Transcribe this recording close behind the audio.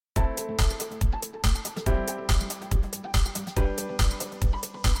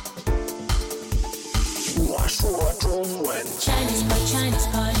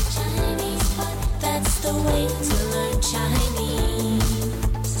the way to learn Chinese.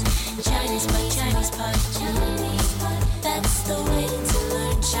 ChinesePod, ChinesePod, ChinesePod. That's the way to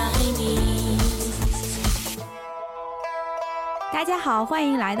learn Chinese. 大家好，欢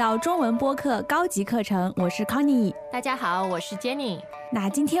迎来到中文播客高级课程，我是 Connie。大家好，我是 Jenny。那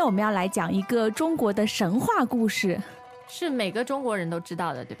今天我们要来讲一个中国的神话故事，是每个中国人都知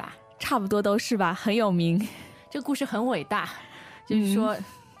道的，对吧？差不多都是吧，很有名。这个故事很伟大，就是说，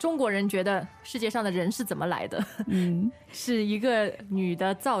中国人觉得世界上的人是怎么来的？是一个女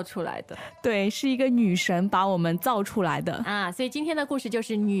的造出来的。对，是一个女神把我们造出来的啊，所以今天的故事就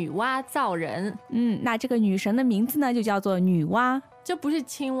是女娲造人。那这个女神的名字呢，就叫做女娲。这不是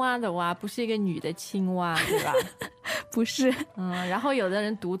青蛙的蛙，不是一个女的青蛙，对吧？不是。然后有的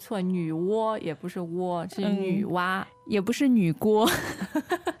人读错，女娲也不是娲，是女娲，也不是女锅。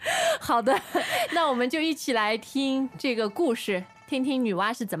好的，那我们就一起来听这个故事，听听女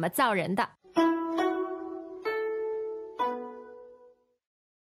娲是怎么造人的。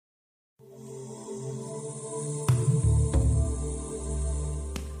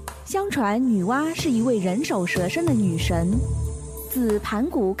相传女娲是一位人手蛇身的女神，自盘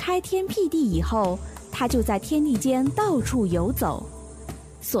古开天辟地以后，她就在天地间到处游走，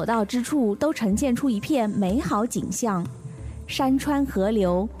所到之处都呈现出一片美好景象，山川河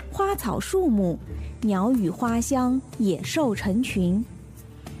流，花草树木，鸟语花香，野兽成群。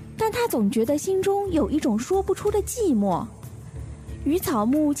但她总觉得心中有一种说不出的寂寞。与草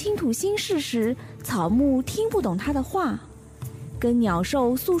木倾吐心事时，草木听不懂她的话；跟鸟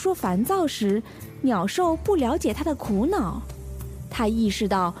兽诉说烦躁时，鸟兽不了解她的苦恼。她意识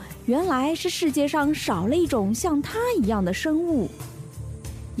到，原来是世界上少了一种像她一样的生物。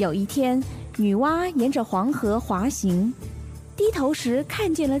有一天，女娲沿着黄河滑行，低头时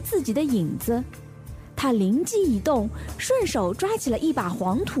看见了自己的影子，她灵机一动，顺手抓起了一把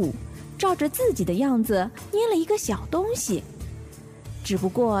黄土，照着自己的样子捏了一个小东西。只不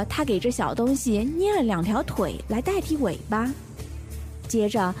过她给这小东西捏了2条腿来代替尾巴。接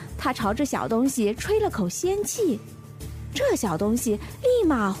着她朝着小东西吹了口仙气，这小东西立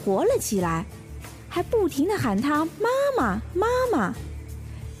马活了起来，还不停地喊她妈妈妈妈。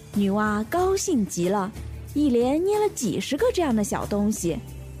女娲高兴极了，一连捏了几10个这样的小东西，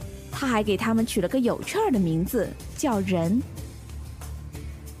她还给它们取了个有趣的名字，叫人。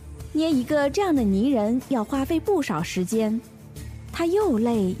捏一个这样的泥人要花费不少时间，她又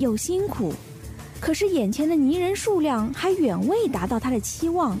累又辛苦，可是眼前的泥人数量还远未达到她的期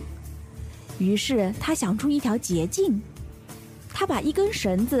望。于是她想出一条捷径，她把一根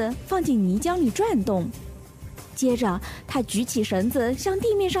绳子放进泥浆里转动，接着她举起绳子向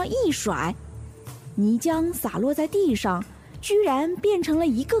地面上一甩，泥浆洒落在地上，居然变成了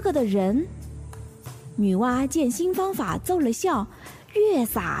一个个的人。女娲见新方法奏了效，越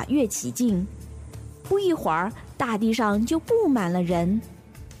撒越起劲，不一会儿大地上就布满了人。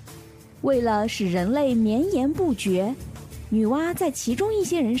为了使人类绵延不绝，女娲在其中一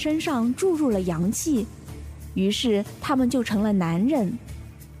些人身上注入了阳气，于是他们就成了男人；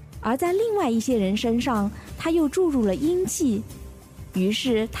而在另外一些人身上，她又注入了阴气，于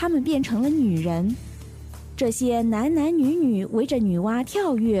是他们变成了女人。这些男男女女围着女娲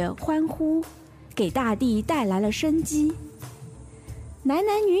跳跃欢呼，给大地带来了生机。男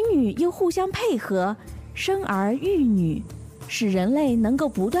男女女又互相配合，生儿育女，使人类能够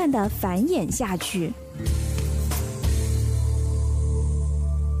不断地繁衍下去。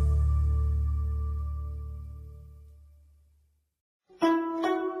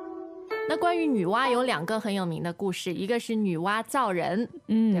那关于女娲有2个很有名的故事，一个是女娲造人，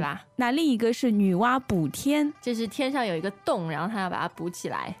对吧？那另一个是女娲补天，就是天上有一个洞，然后她要把它补起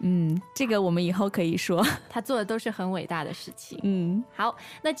来。这个我们以后可以说，她做的都是很伟大的事情。好，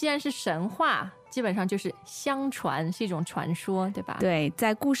那既然是神话，基本上就是相传，是一种传说，对吧？对，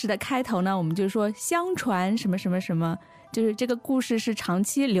在故事的开头呢，我们就说相传什么什么什么，就是这个故事是长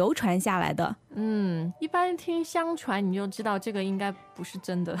期流传下来的。一般听相传你就知道这个应该不是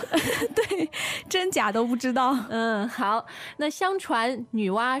真的。对，真假都不知道。好，那相传女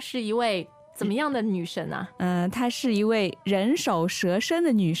娲是一位怎么样的女神啊？她是一位人手蛇身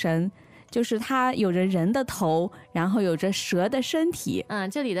的女神，就是她有着人的头，然后有着蛇的身体。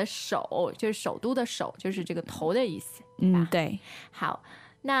这里的首就是首都的首，就是这个头的意思。对。好，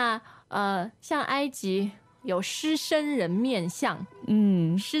那像埃及有狮身人面像，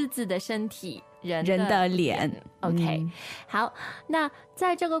狮子的身体，人的脸。OK，好，那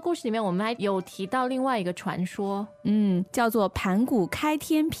在这个故事里面，我们还有提到另外一个传说，叫做盘古开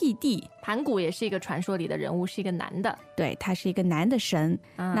天辟地。盘古也是一个传说里的人物，是一个男的。对，他是一个男的神。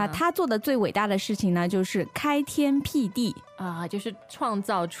那他做的最伟大的事情呢，就是开天辟地就是创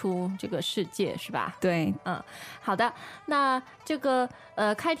造出这个世界，是吧？对，好的。那这个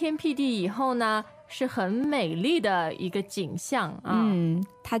开天辟地以后呢，是很美丽的一个景象啊。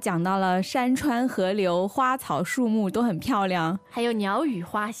他讲到了山川河流、花草树木都很漂亮，还有鸟语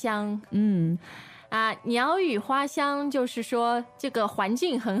花香。鸟语花香就是说这个环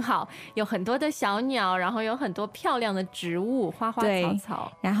境很好，有很多的小鸟，然后有很多漂亮的植物，花花草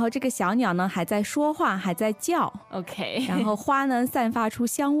草。然后这个小鸟呢还在说话，还在叫。OK， 然后花呢散发出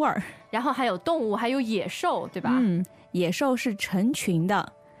香味儿。然后还有动物，还有野兽，对吧？野兽是成群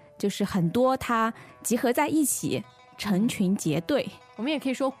的，就是很多它集合在一起，成群结队。我们也可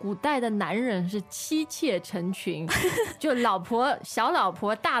以说古代的男人是妻妾成群，就老婆、小老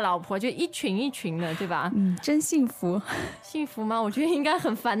婆、大老婆，就一群一群的，对吧？真幸福。幸福吗？我觉得应该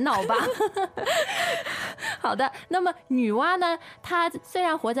很烦恼吧。好的，那么女娲呢，她虽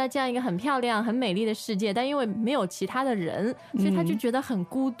然活在这样一个很漂亮很美丽的世界，但因为没有其他的人，所以她就觉得很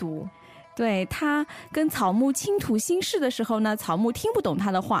孤独。对，他跟草木倾吐心事的时候呢，草木听不懂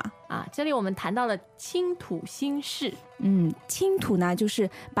他的话这里我们谈到了倾吐心事。倾吐呢，就是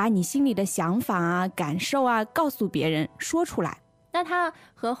把你心里的想法感受告诉别人，说出来。那他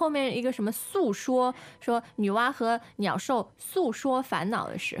和后面一个什么诉说，说女娲和鸟兽诉说烦恼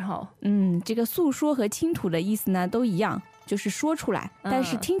的时候，这个诉说和倾吐的意思呢都一样，就是说出来，但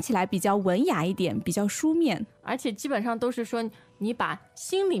是听起来比较文雅一点，比较书面，而且基本上都是说你把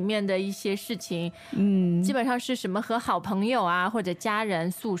心里面的一些事情，基本上是什么和好朋友或者家人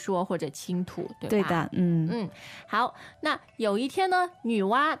诉说或者倾吐，对吧？对的，好，那有一天呢，女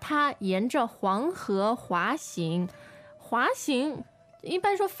娲她沿着黄河滑行，一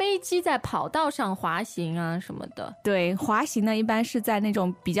般说飞机在跑道上滑行什么的。对，滑行呢一般是在那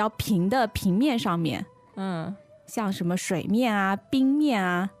种比较平的平面上面，像什么水面冰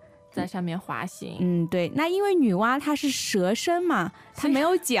面在上面滑行。对，那因为女娲她是蛇身嘛，她没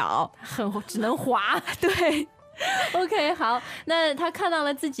有脚，只能滑。对，OK， 好，那她看到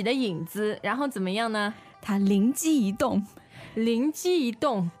了自己的影子，然后怎么样呢？她灵机一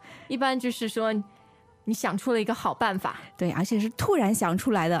动，一般就是说你想出了一个好办法。对，而且是突然想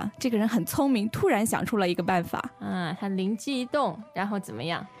出来的，这个人很聪明，突然想出了一个办法。他灵机一动，然后怎么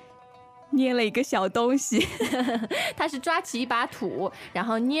样？捏了一个小东西。他是抓起一把土，然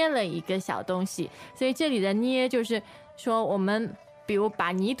后捏了一个小东西。所以这里的捏就是说我们比如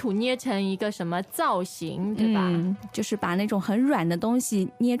把泥土捏成一个什么造型，对吧？就是把那种很软的东西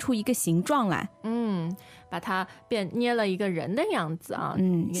捏出一个形状来。把它捏了一个人的样子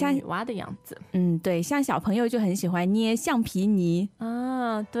一个女娲的样子。对，像小朋友就很喜欢捏橡皮泥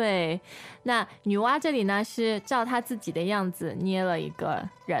对。那女娲这里呢是照她自己的样子捏了一个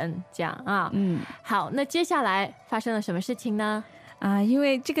人，这样好，那接下来发生了什么事情呢？因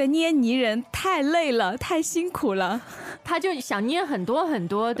为这个捏泥人太累了，太辛苦了，他就想捏很多很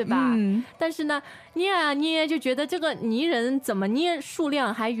多，对吧？但是呢，捏捏就觉得这个泥人怎么捏数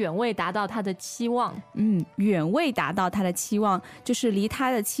量还远未达到他的期望。远未达到他的期望，就是离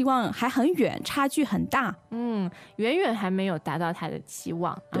他的期望还很远，差距很大。远远还没有达到他的期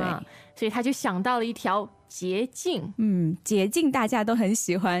望。对，所以他就想到了一条捷径。捷径大家都很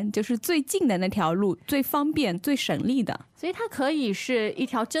喜欢，就是最近的那条路，最方便最省力的。所以它可以是一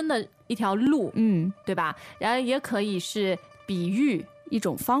条真的一条路，对吧？然后也可以是比喻，一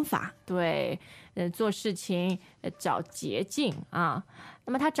种方法。对，做事情找捷径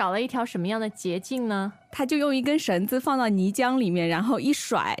那么他找了一条什么样的捷径呢？他就用一根绳子放到泥浆里面，然后一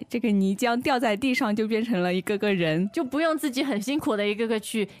甩，这个泥浆掉在地上，就变成了一个个人，就不用自己很辛苦的一个个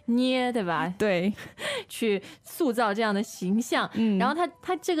去捏，对吧？对，去塑造这样的形象。然后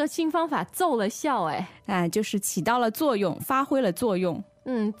他这个新方法奏了效，就是起到了作用，发挥了作用。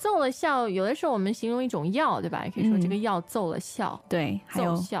奏了效，有的时候我们形容一种药，对吧？也可以说这个药奏了效。对，还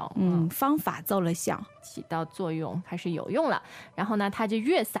有奏效，方法奏了效，起到作用，开始有用了。然后呢，他就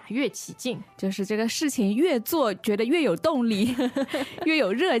越撒越起劲，就是这个事情越做觉得越有动力，越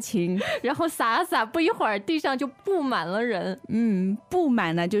有热情。然后撒不一会儿，地上就布满了人。布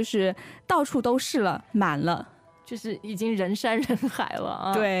满了就是到处都是了，满了。就是已经人山人海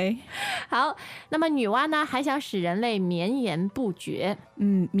了对，好，那么女娲呢还想使人类绵延不绝。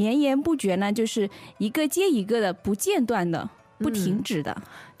绵延不绝呢，就是一个接一个的，不间断的，不停止的，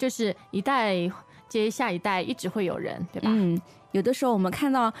就是一代接下一代，一直会有人，对吧？有的时候我们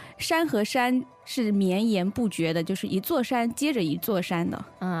看到山和山是绵延不绝的，就是一座山接着一座山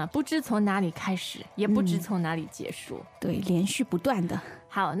的，不知从哪里开始，也不知从哪里结束，对，连续不断的。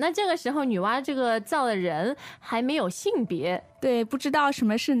好，那这个时候女娲这个造的人还没有性别，对，不知道什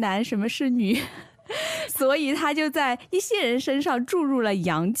么是男什么是女所以她就在一些人身上注入了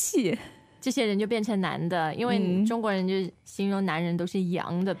阳气，这些人就变成男的，因为中国人就形容男人都是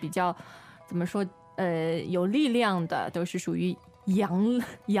阳的，比较怎么说有力量的，都是属于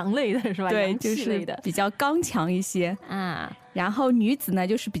阳类的是吧？对，阳气类的，就是比较刚强一些啊。然后女子呢，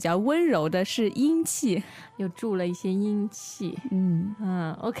就是比较温柔的，是阴气，又注了一些阴气。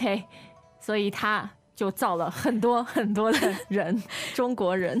OK， 所以他就造了很多很多的人，中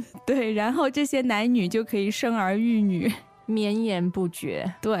国人。对，然后这些男女就可以生儿育女，绵延不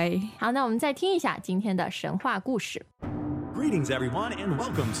绝。对，好，那我们再听一下今天的神话故事。 Greetings, everyone, and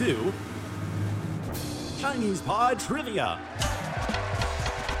welcome to ChinesePod Trivia.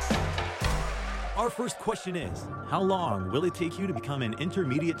 Our first question is, how long will it take you to become an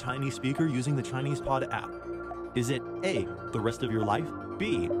intermediate Chinese speaker using the ChinesePod app? Is it A, the rest of your life?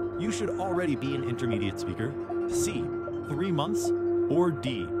 B, you should already be an intermediate speaker? C, 3 months? Or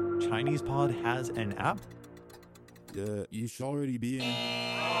D, ChinesePod has an app? You should already be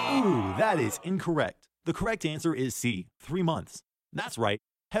in. Ooh, that is incorrect. The correct answer is C, 3 months. That's right.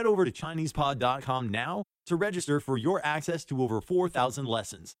 Head over to ChinesePod.com now to register for your access to over 4,000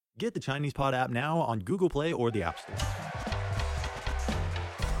 lessons. Get the ChinesePod app now on Google Play or the App Store.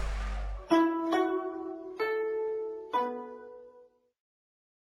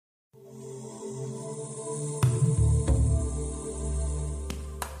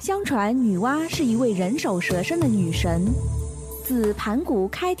 相传女娲是一位人手蛇身的女神，自盘古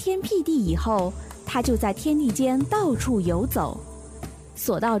开天辟地以后，她就在天地间到处游走，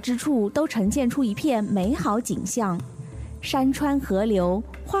所到之处都呈现出一片美好景象，山川河流，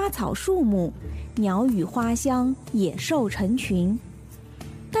花草树木，鸟语花香，野兽成群。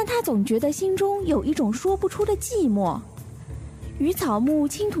但她总觉得心中有一种说不出的寂寞。与草木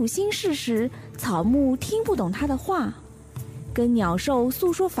倾吐心事时，草木听不懂她的话；跟鸟兽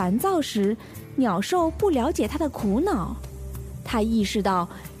诉说烦躁时，鸟兽不了解她的苦恼。她意识到，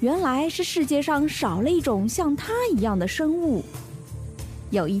原来是世界上少了一种像她一样的生物。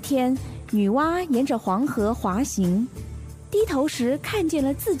有一天，女娲沿着黄河滑行，低头时看见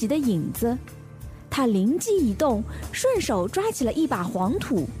了自己的影子，她灵机一动，顺手抓起了一把黄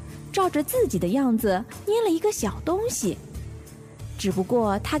土，照着自己的样子捏了一个小东西。只不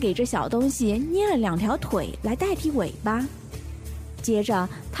过她给这小东西捏了2条腿来代替尾巴。接着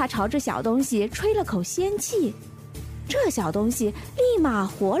她朝着小东西吹了口仙气，这小东西立马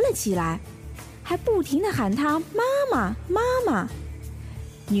活了起来，还不停地喊她妈妈妈妈。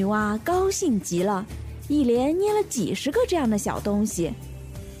女娲高兴极了，一连捏了几10个这样的小东西，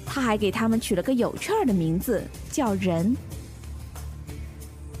她还给它们取了个有趣的名字，叫人。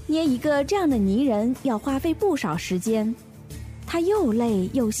捏一个这样的泥人要花费不少时间，她又累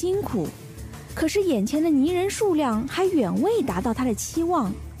又辛苦，可是眼前的泥人数量还远未达到她的期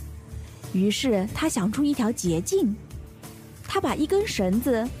望。于是她想出一条捷径，她把一根绳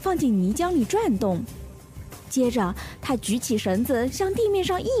子放进泥浆里转动，接着她举起绳子向地面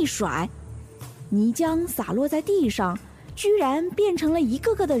上一甩，泥浆洒落在地上，居然变成了一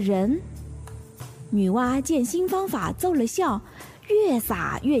个个的人。女娲见新方法奏了效，越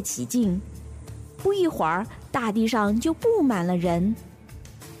撒越起劲，不一会儿大地上就布满了人。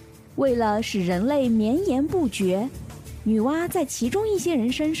为了使人类绵延不绝，女娲在其中一些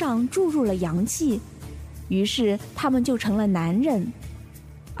人身上注入了阳气，于是他们就成了男人；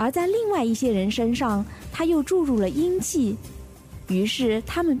而在另外一些人身上，她又注入了阴气，于是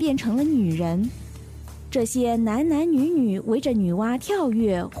他们变成了女人。这些男男女女围着女娲跳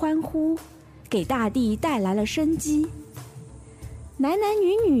跃欢呼，给大地带来了生机。男男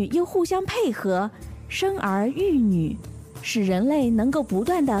女女又互相配合，生儿育女，使人类能够不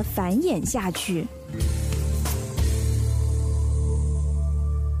断地繁衍下去。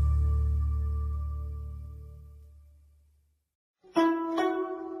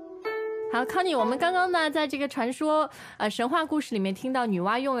好，康妮，我们刚刚呢，在这个传说神话故事里面听到女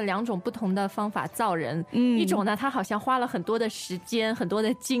娲用了2种不同的方法造人，一种呢，她好像花了很多的时间、很多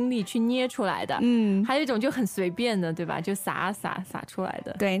的精力去捏出来的，还有一种就很随便的，对吧？就撒出来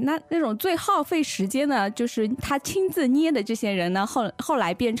的。对，那种最耗费时间呢，就是她亲自捏的这些人呢，后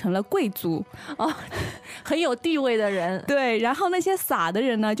来变成了贵族，很有地位的人。对，然后那些撒的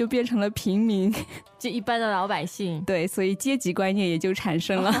人呢，就变成了平民，就一般的老百姓。对，所以阶级观念也就产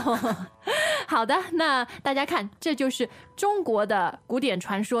生了。好的，那大家看，这就是中国的古典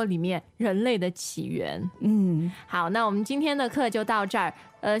传说里面人类的起源。好，那我们今天的课就到这儿。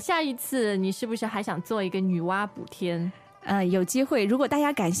下一次你是不是还想做一个女娲补天？有机会，如果大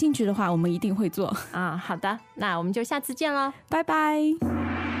家感兴趣的话，我们一定会做。好的，那我们就下次见喽，拜拜。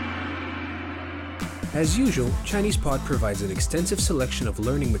As usual, ChinesePod provides an extensive selection of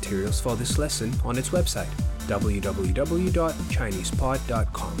learning materials for this lesson on its website,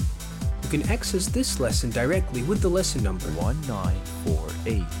 www.chinesepod.com. You can access this lesson directly with the lesson number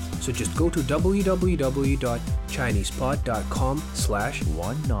 1948. So just go to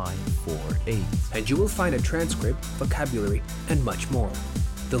www.chinesepod.com/1948 and you will find a transcript, vocabulary, and much more.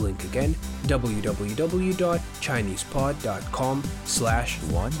 The link again,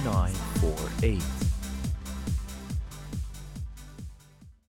 www.chinesepod.com/1948.